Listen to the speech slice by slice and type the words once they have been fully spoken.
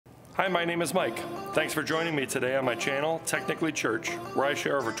Hi, my name is Mike. Thanks for joining me today on my channel, Technically Church, where I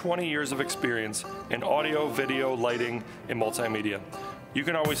share over 20 years of experience in audio, video, lighting, and multimedia. You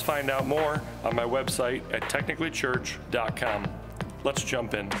can always find out more on my website at technicallychurch.com. Let's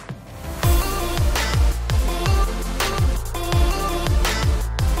jump in.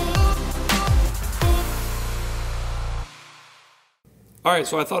 Alright,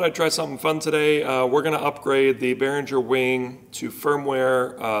 so I thought I'd try something fun today. We're going to upgrade the Behringer Wing to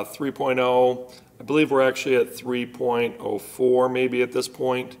firmware 3.0. I believe we're actually at 3.04 maybe at this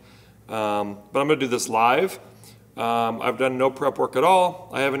point. But I'm going to do this live. I've done no prep work at all.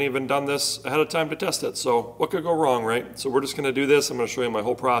 I haven't even done this ahead of time to test it. So what could go wrong, right? So we're just going to do this. I'm going to show you my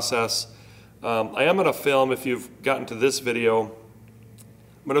whole process. I am going to film, if you've gotten to this video,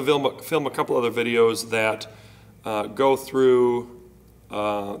 I'm going to film a couple other videos that go through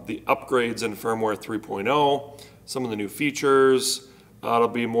the upgrades in firmware 3.0, some of the new features. It'll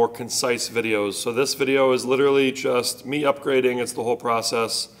be more concise videos. So this video is literally just me upgrading. It's the whole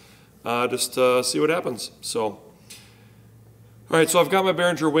process, just to see what happens. So, all right, so I've got my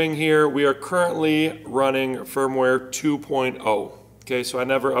Behringer Wing here. We are currently running firmware 2.0. Okay, so I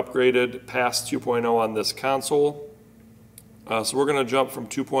never upgraded past 2.0 on this console. So we're going to jump from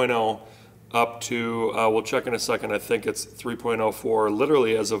 2.0 up to, we'll check in a second, I think it's 3.04,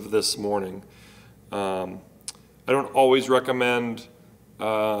 literally as of this morning. I don't always recommend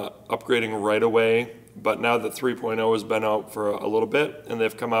upgrading right away, but now that 3.0 has been out for a little bit, and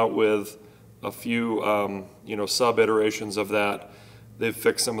they've come out with a few sub-iterations of that, they've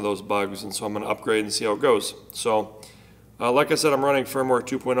fixed some of those bugs, and so I'm going to upgrade and see how it goes. So, like I said, I'm running firmware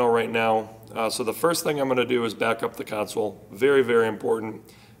 2.0 right now. So the first thing I'm going to do is back up the console. Very, very important.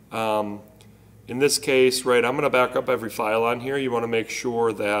 In this case, right, I'm going to back up every file on here. You want to make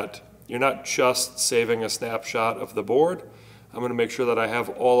sure that you're not just saving a snapshot of the board. I'm going to make sure that I have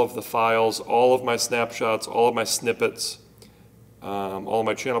all of the files, all of my snapshots, all of my snippets, all of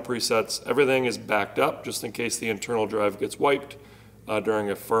my channel presets. Everything is backed up just in case the internal drive gets wiped during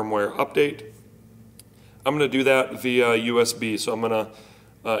a firmware update. I'm going to do that via USB. So I'm going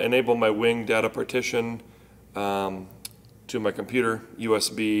to enable my Wing data partition to my computer,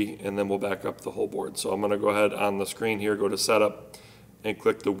 USB, and then we'll back up the whole board. So I'm going to go ahead on the screen here, go to Setup, and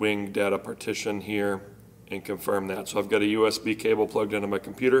click the Wing data partition here and confirm that. So I've got a USB cable plugged into my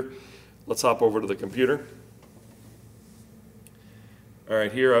computer. Let's hop over to the computer. All right,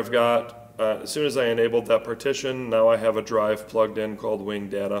 here I've got, as soon as I enabled that partition, now I have a drive plugged in called Wing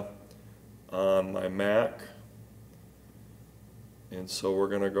Data on my Mac. And so we're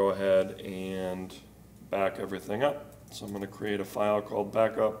going to go ahead and back everything up. So I'm going to create a file called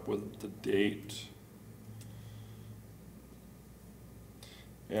backup with the date.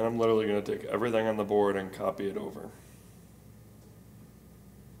 And I'm literally going to take everything on the board and copy it over.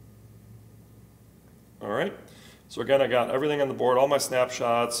 All right. So again, I got everything on the board, all my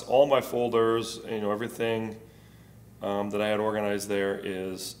snapshots, all my folders, everything that I had organized there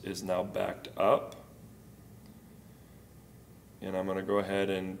is now backed up. And I'm going to go ahead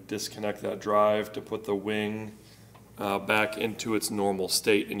and disconnect that drive to put the Wing back into its normal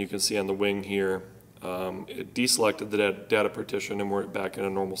state. And you can see on the Wing here, it deselected the data partition and we're back in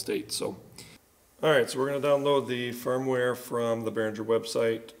a normal state. So, all right, so we're going to download the firmware from the Behringer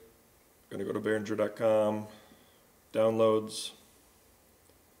website. I'm going to go to Behringer.com, downloads,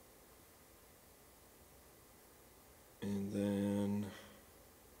 and then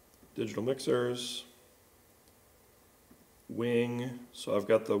digital mixers, Wing. So I've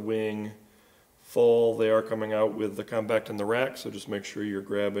got the Wing full. They are coming out with the compact and the rack, so just make sure you're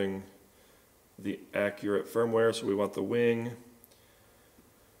grabbing the accurate firmware. So we want the Wing,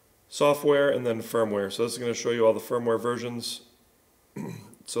 software, and then firmware. So this is going to show you all the firmware versions.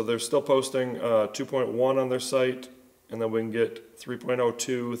 So they're still posting 2.1 on their site, and then we can get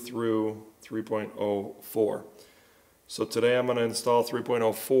 3.02 through 3.04. So today I'm going to install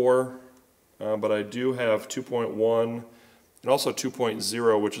 3.04, but I do have 2.1 and also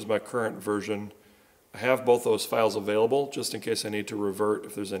 2.0, which is my current version. I have both those files available just in case I need to revert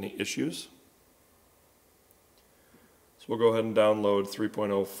if there's any issues. So we'll go ahead and download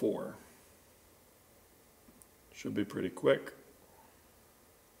 3.04. Should be pretty quick.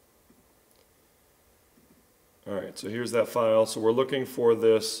 All right, so here's that file. So we're looking for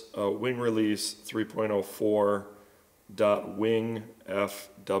this Wing release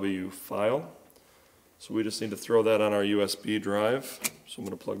 3.04.wingfw file. So we just need to throw that on our USB drive. So I'm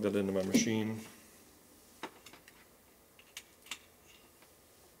going to plug that into my machine.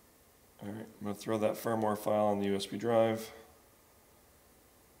 All right, I'm going to throw that firmware file on the USB drive.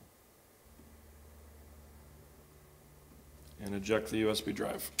 And eject the USB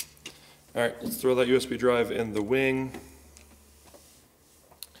drive. All right, let's throw that USB drive in the wing.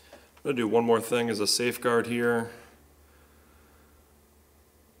 I'm going to do one more thing as a safeguard here.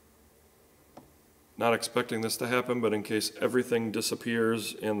 Not expecting this to happen, but in case everything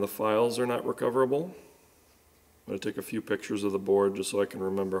disappears and the files are not recoverable, I'm going to take a few pictures of the board just so I can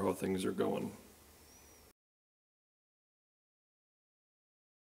remember how things are going.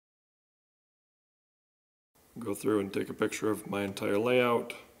 Go through and take a picture of my entire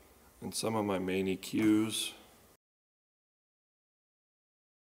layout and some of my main EQs.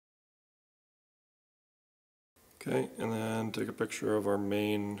 Okay, and then take a picture of our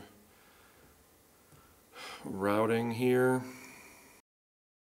main routing here.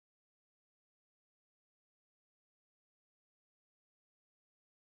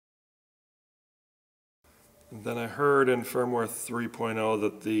 And then I heard in firmware 3.0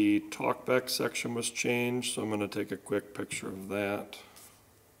 that the Talkback section was changed, so I'm going to take a quick picture of that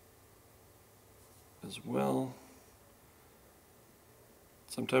as well.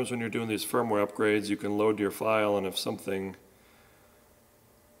 Sometimes when you're doing these firmware upgrades, you can load your file, and if something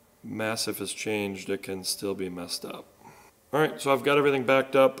massive has changed, it can still be messed up. All right, so I've got everything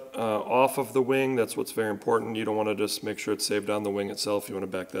backed up off of the wing. That's what's very important. You don't want to just make sure it's saved on the wing itself. You want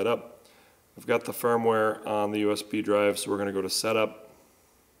to back that up. I've got the firmware on the USB drive, so we're going to go to Setup.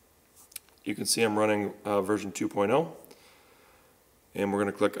 You can see I'm running version 2.0, and we're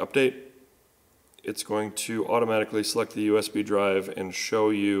going to click Update. It's going to automatically select the USB drive and show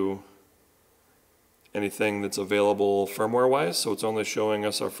you anything that's available firmware-wise, so it's only showing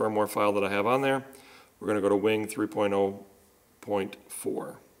us our firmware file that I have on there. We're going to go to Wing 3.0.4.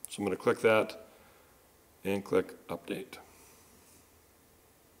 So I'm going to click that and click Update.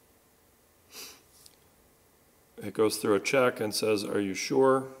 It goes through a check and says, are you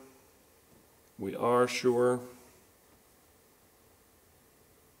sure? We are sure.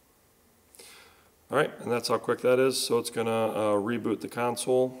 All right, and that's how quick that is. So it's going to reboot the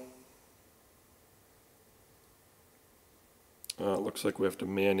console. It looks like we have to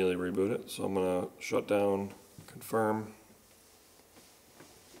manually reboot it. So I'm going to shut down, confirm,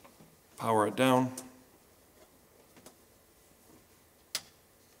 power it down.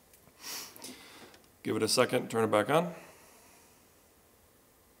 Give it a second, turn it back on.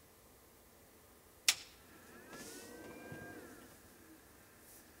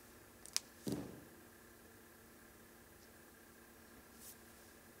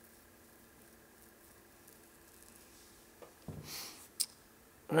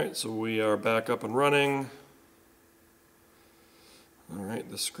 All right, so we are back up and running. All right,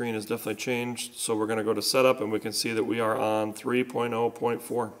 the screen has definitely changed. So we're going to go to Setup, and we can see that we are on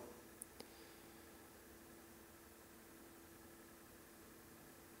 3.0.4.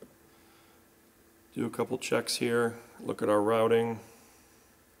 Do a couple checks here, look at our routing.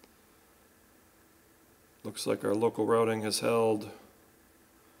 Looks like our local routing has held.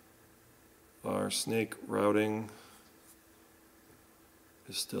 Our snake routing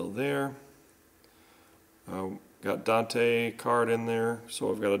is still there. Got Dante card in there, so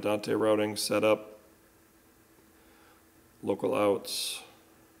I've got a Dante routing set up. Local outs.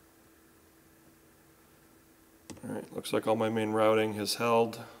 All right, looks like all my main routing has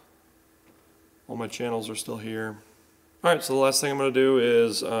held. All my channels are still here. All right, so the last thing I'm going to do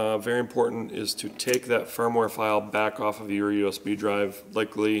is, very important, is to take that firmware file back off of your USB drive.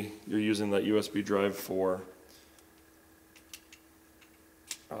 Likely you're using that USB drive for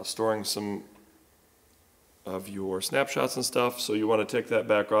storing some of your snapshots and stuff, so you want to take that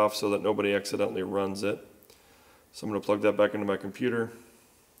back off so that nobody accidentally runs it. So I'm going to plug that back into my computer.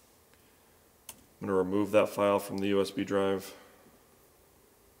 I'm going to remove that file from the USB drive.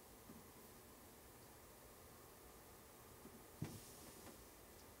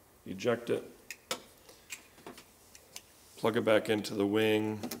 Eject it, plug it back into the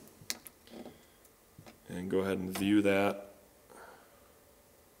wing, and go ahead and view that.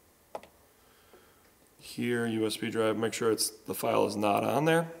 Here, USB drive, make sure the file is not on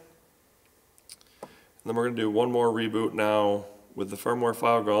there. And then we're going to do one more reboot now with the firmware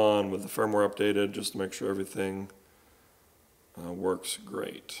file gone, with the firmware updated, just to make sure everything works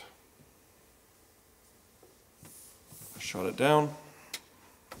great. Shut it down.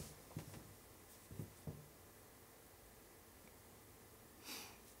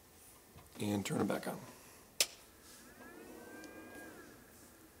 And turn it back on.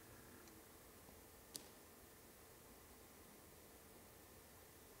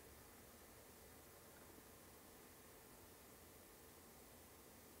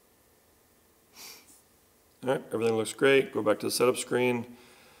 All right, everything looks great. Go back to the setup screen.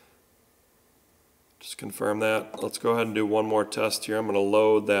 Just confirm that. Let's go ahead and do one more test here. I'm going to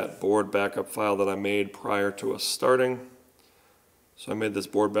load that board backup file that I made prior to us starting. So I made this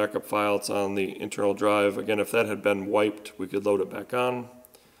board backup file. It's on the internal drive. Again, if that had been wiped, we could load it back on.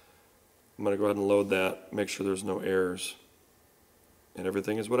 I'm going to go ahead and load that, make sure there's no errors. And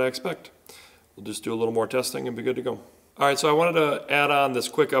everything is what I expect. We'll just do a little more testing and be good to go. All right, so I wanted to add on this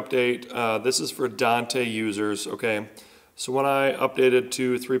quick update. This is for Dante users, okay? So when I updated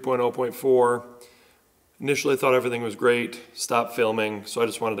to 3.0.4, initially thought everything was great, stopped filming, so I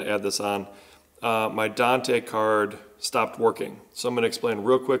just wanted to add this on. My Dante card stopped working. So I'm going to explain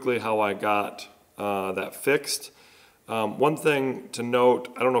real quickly how I got that fixed. One thing to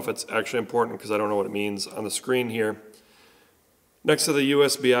note, I don't know if it's actually important because I don't know what it means, on the screen here, next to the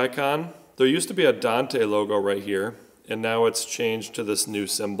USB icon, there used to be a Dante logo right here, and now it's changed to this new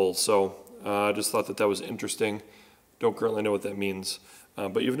symbol. So I just thought that that was interesting. Don't currently know what that means.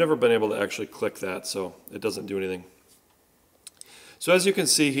 But you've never been able to actually click that, so it doesn't do anything. So as you can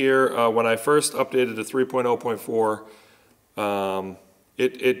see here, when I first updated to 3.0.4,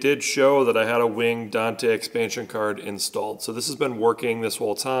 it did show that I had a Wing Dante expansion card installed. So this has been working this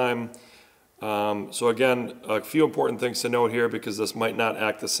whole time. So again, a few important things to note here because this might not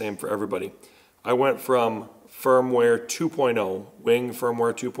act the same for everybody. I went from firmware 2.0, Wing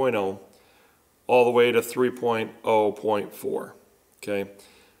firmware 2.0, all the way to 3.0.4. Okay,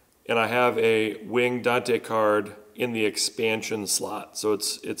 and I have a Wing Dante card in the expansion slot. So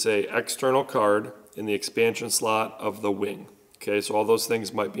it's a external card in the expansion slot of the Wing. Okay, so all those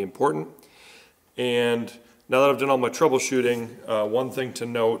things might be important. And now that I've done all my troubleshooting, one thing to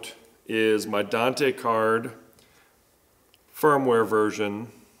note is my Dante card firmware version.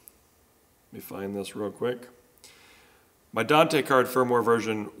 Let me find this real quick. My Dante card firmware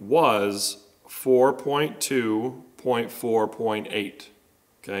version was 4.2.4.8,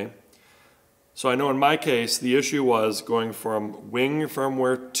 okay? So I know in my case, the issue was going from Wing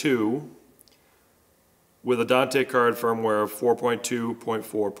firmware 2 with a Dante card firmware of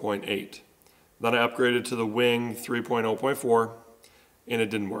 4.2.4.8. Then I upgraded to the Wing 3.0.4, and it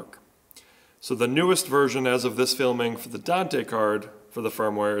didn't work. So the newest version as of this filming for the Dante card for the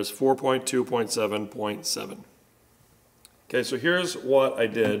firmware is 4.2.7.7. Okay, so here's what I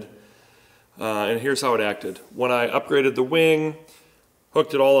did. And here's how it acted. When I upgraded the Wing,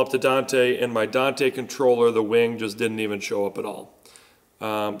 hooked it all up to Dante, and my Dante controller, the Wing, just didn't even show up at all.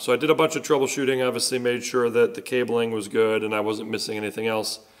 So I did a bunch of troubleshooting, obviously made sure that the cabling was good and I wasn't missing anything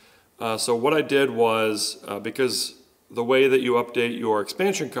else. So what I did was, because the way that you update your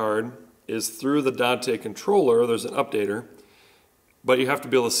expansion card is through the Dante controller, there's an updater, but you have to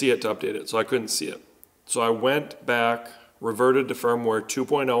be able to see it to update it, so I couldn't see it. So I went back, reverted to firmware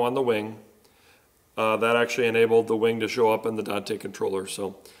 2.0 on the Wing. That actually enabled the Wing to show up in the Dante controller. So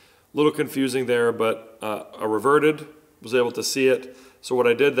a little confusing there, but I reverted, was able to see it. So what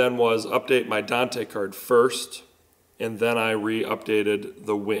I did then was update my Dante card first, and then I re-updated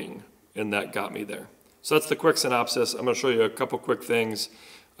the Wing, and that got me there. So that's the quick synopsis. I'm going to show you a couple quick things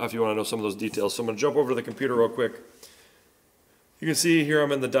if you want to know some of those details. So I'm going to jump over to the computer real quick. You can see here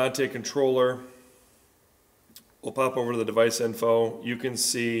I'm in the Dante controller. We'll pop over to the device info. You can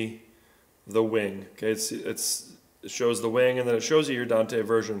see the Wing. Okay, it shows the Wing, and then it shows you your Dante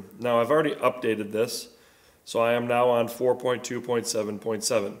version. Now I've already updated this, so I am now on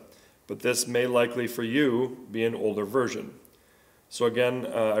 4.2.7.7, but this may likely for you be an older version. So again,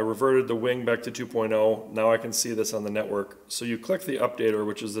 I reverted the Wing back to 2.0. Now I can see this on the network. So you click the updater,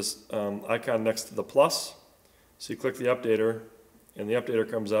 which is this icon next to the plus. So you click the updater, and the updater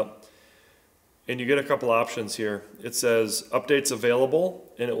comes up. And you get a couple options here. It says updates available,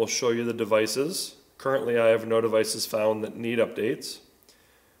 and it will show you the devices. Currently I have no devices found that need updates.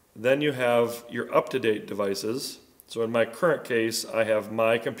 Then you have your up-to-date devices. So in my current case, I have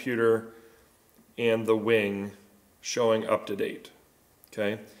my computer and the Wing showing up to date.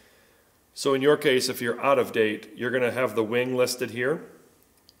 Okay? So in your case, if you're out of date, you're going to have the Wing listed here,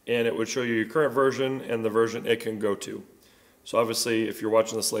 and it would show you your current version and the version it can go to. So obviously, if you're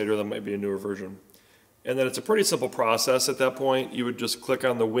watching this later, that might be a newer version. And then it's a pretty simple process at that point. You would just click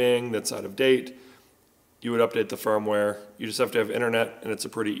on the Wing that's out of date. You would update the firmware. You just have to have internet, and it's a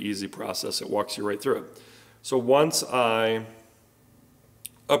pretty easy process. It walks you right through it. So once I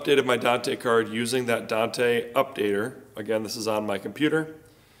updated my Dante card using that Dante updater, again, this is on my computer,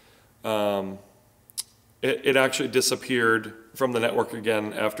 it actually disappeared from the network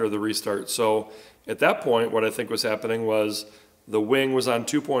again after the restart. So at that point, what I think was happening was the Wing was on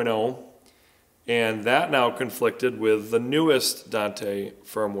 2.0, and that now conflicted with the newest Dante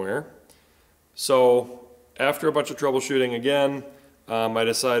firmware. So after a bunch of troubleshooting again, I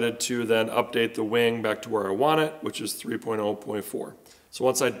decided to then update the wing back to where I want it, which is 3.0.4. So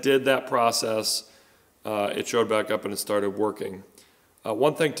once I did that process, it showed back up and it started working.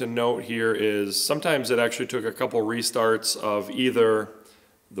 One thing to note here is sometimes it actually took a couple restarts of either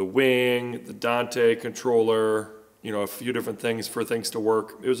the wing, the Dante controller, you know, a few different things for things to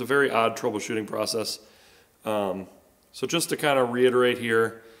work. It was a very odd troubleshooting process. So just to kind of reiterate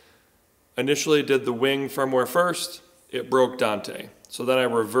here, initially did the wing firmware first, it broke Dante. So then I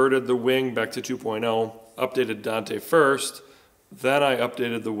reverted the wing back to 2.0, updated Dante first, then I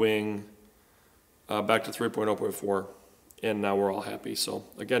updated the wing back to 3.0.4, and now we're all happy. So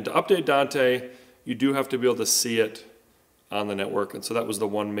again, to update Dante, you do have to be able to see it on the network, and so that was the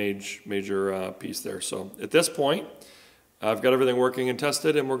one major piece there. So at this point, I've got everything working and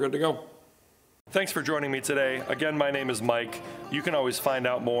tested, and we're good to go. Thanks for joining me today. Again, my name is Mike. You can always find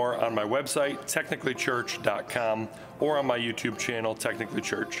out more on my website, technicallychurch.com, or on my YouTube channel, Technically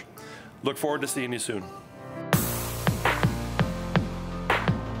Church. Look forward to seeing you soon.